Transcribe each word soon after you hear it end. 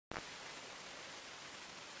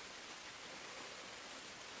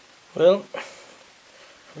Well,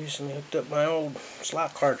 recently hooked up my old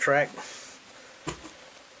slot car track.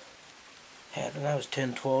 Had when I was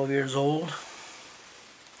 10, 12 years old.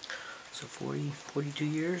 So 42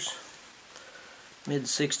 years.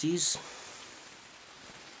 Mid-60s.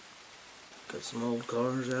 Got some old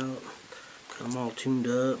cars out. Got them all tuned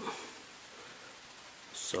up.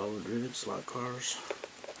 Solid rivet slot cars.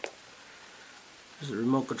 These are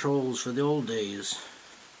remote controls for the old days.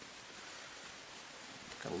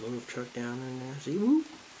 Got a Luv Truck down in there. See? Whoop.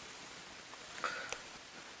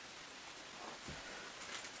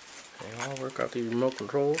 And I'll work out the remote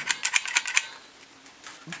control.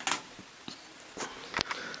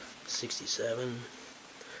 67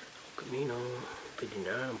 Camino,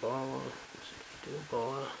 59 Impala, 62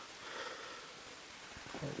 Impala.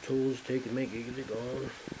 All tools take and make it get it going.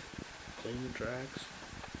 Clean the tracks.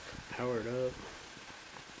 Power it up.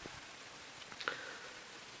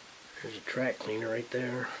 There's a track cleaner right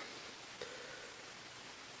there.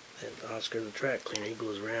 That Oscar the track cleaner, he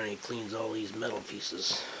goes around and he cleans all these metal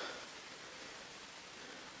pieces.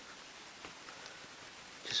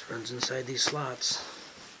 Just runs inside these slots.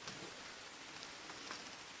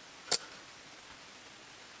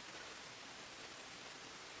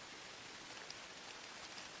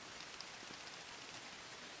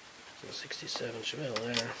 There's a 67 Chevelle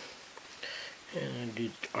there. And I do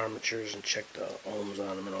armatures and check the ohms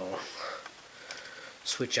on them and all.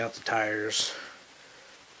 Switch out the tires.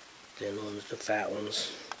 Thin ones, the fat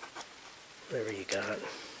ones. Whatever you got.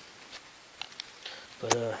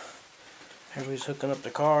 But everybody's hooking up the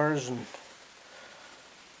cars, and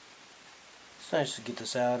it's nice to get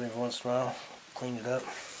this out every once in a while. Clean it up.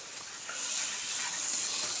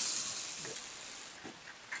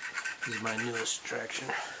 This is my newest traction.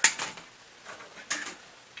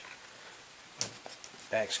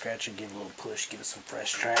 Back scratcher, give it a little push, give it some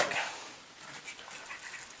fresh track.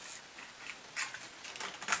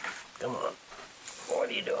 Come on. What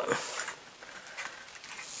are you doing?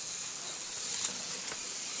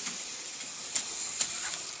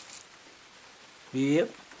 Yep.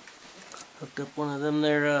 Hooked up one of them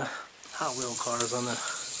there Hot Wheel cars on the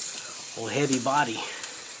old heavy body.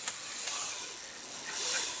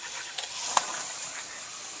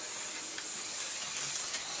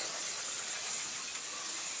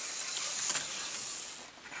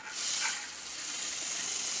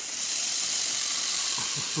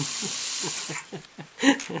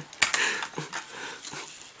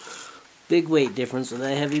 Big weight difference with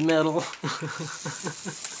that heavy metal.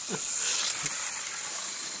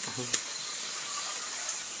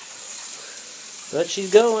 But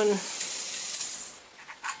she's going.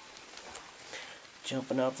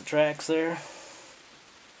 Jumping off the tracks there.